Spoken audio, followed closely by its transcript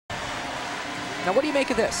Now, what do you make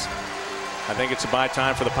of this? I think it's a buy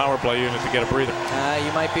time for the power play unit to get a breather.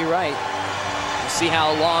 You might be right. We'll see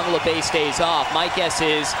how long Labbe stays off. My guess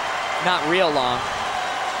is not real long.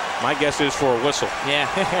 My guess is for a whistle. Yeah,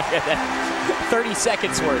 30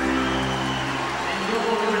 seconds worth.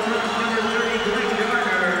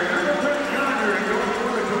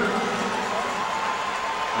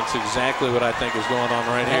 That's exactly what I think is going on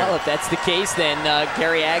right here. Well, if that's the case, then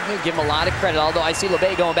Gary Agnew, give him a lot of credit. Although I see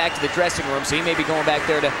Labbe going back to the dressing room, so he may be going back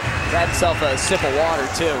there to grab himself a sip of water,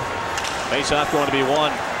 too. Face-off going to be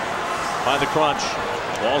won by the Crunch.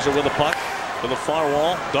 Walzer with the puck to the far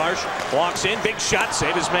wall. Darsh walks in, big shot,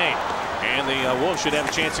 save is made. And the Wolves should have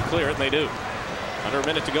a chance to clear it, and they do. Under a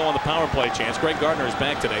minute to go on the power play chance. Greg Gardner is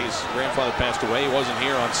back today. His grandfather passed away. He wasn't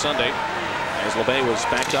here on Sunday, as Labbe was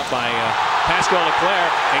backed up by Pascal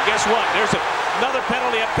Leclerc. And guess what? There's another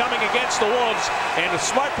penalty upcoming against the Wolves. And a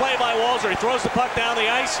smart play by Walzer. He throws the puck down the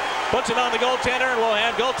ice, puts it on the goaltender, and we'll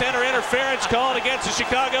have goaltender interference called against the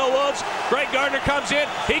Chicago Wolves. Greg Gardner comes in.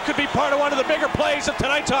 He could be part of one of the bigger plays of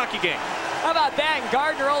tonight's hockey game. How about that? And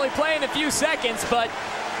Gardner only playing a few seconds, but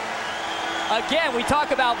again, we talk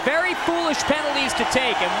about very foolish penalties to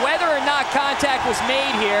take, and whether or not contact was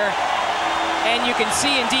made here, and you can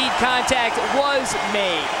see indeed contact was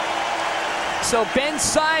made. So Ben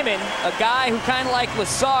Simon, a guy who kind of like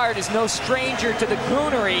Lassard is no stranger to the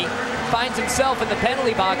goonery, finds himself in the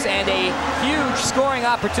penalty box, and a huge scoring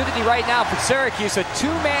opportunity right now for Syracuse. A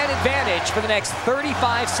two-man advantage for the next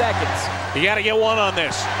 35 seconds. You got to get one on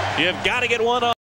this. You've got to get one on.